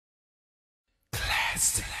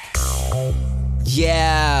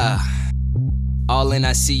Yeah, all in,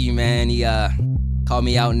 I see you, man. He called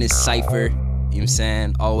me out in this Cypher, you know what I'm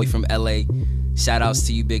saying, all the way from LA. Shout outs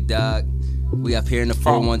to you, big dog. We up here in the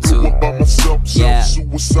 412. Yeah.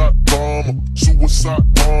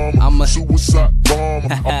 I'm a suicide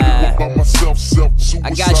bomber.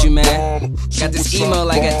 I got you, man. Got this email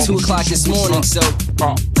like at 2 o'clock this morning, so you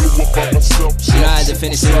know I had to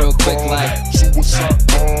finish it real quick, like.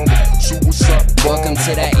 Welcome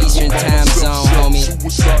to that Eastern time zone, homie.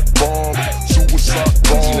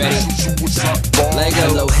 You ready? Like,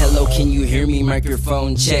 hello, can you hear me?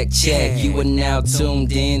 Microphone check. You are now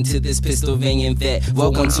tuned in to this Pennsylvania vet.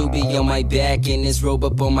 Welcome to be on my back and this robe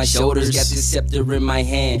up on my shoulders. Got this scepter in my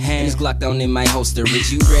hand and this Glock down in my holster.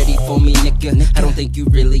 Is you ready for me, nigga? I don't think you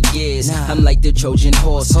really is. I'm like the Trojan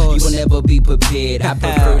horse, you will never be prepared. I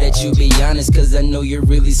prefer that you be honest, cause I know you're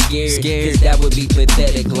really scared. Cause that would be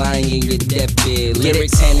pathetic, lying in your deathbed.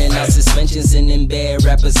 Lyrics handing out suspensions and in bad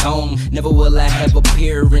rappers home. Never will I have a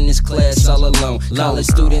peer in this class all alone. College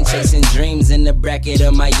student chasing dreams in the bracket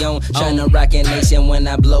of my own. Tryna rock a nation when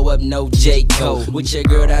I blow up, no J. Cole. With your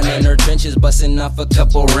girl down in her trenches, busting off a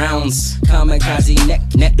couple rounds. Kamikaze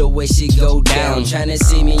neck the way she go down. Tryna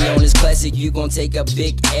see me on this classic, you gon' take a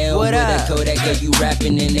big L. With a Kodak, girl, you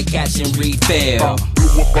rapping in the catch and refill.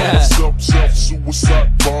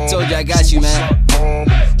 Told you I got you, man.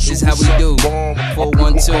 This is how we do.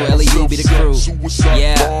 412, LEU be the crew.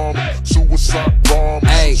 Yeah.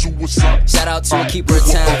 Hey, shout out to a keeper of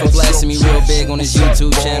time for blasting me real big on his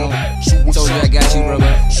YouTube channel. Told you I got you,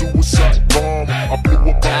 brother.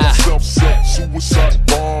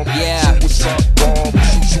 Yeah.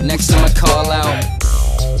 Next time.